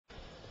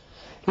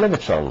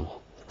Levitron.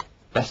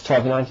 Best toy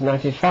of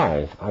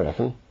 1995, I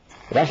reckon.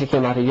 It actually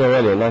came out a year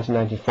earlier, in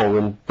 1994,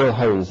 when Bill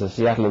Hones, the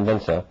Seattle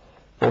inventor,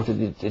 brought it to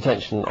the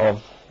attention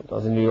of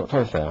the New York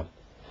Toy Fair.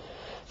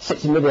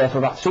 Sits in midair for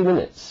about 3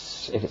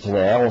 minutes if it's in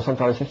air, or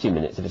sometimes 15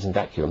 minutes if it's in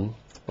vacuum.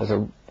 There's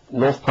a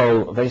North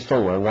Pole, a very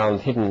strong one,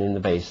 round hidden in the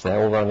base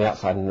there, all around the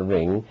outside in the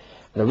ring,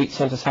 and a weak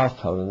centre-south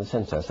pole in the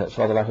centre, so it's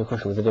rather like a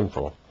cushion with a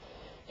dimple.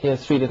 Here are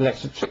 3 little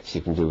extra tricks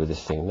you can do with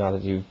this thing, now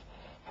that you've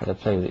had a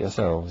play with it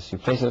yourselves. You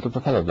place a little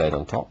propeller blade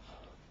on top.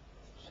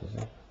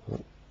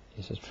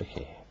 This is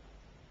tricky.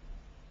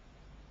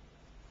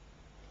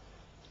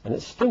 And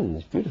it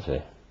spins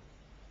beautifully.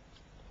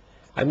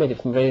 I made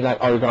it from very light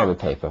origami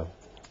paper.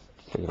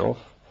 Take it off.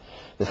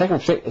 The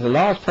second trick is a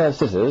large pair of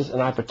scissors,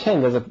 and I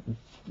pretend there's an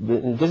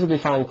invisibly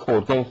fine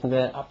cord going from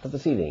there up to the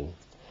ceiling.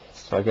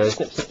 So I go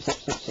snip, snip, snip,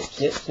 snip,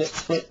 snip, snip, snip,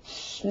 snip,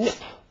 snip.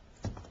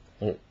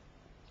 And it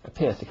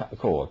appears to cut the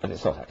cord, but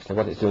it's not actually.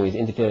 What it's doing is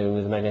interfering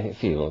with the magnetic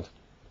field.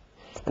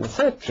 And the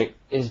third trick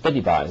is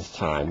Betty Buys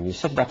time. You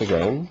set it up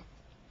again,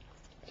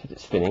 set it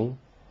spinning,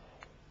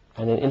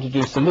 and then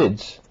introduce the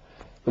lids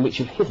in which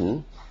you've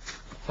hidden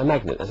a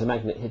magnet. There's a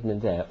magnet hidden in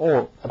there,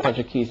 or a bunch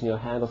of keys in your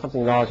hand, or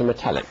something large and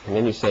metallic. And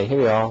then you say, here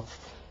we are,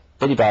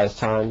 Betty Buys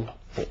time,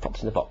 and it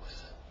pops in the box.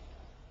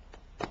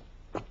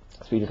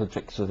 3 little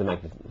tricks with the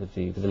magnet, with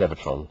the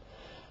Levitron.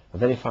 A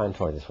very fine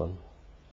toy, this one.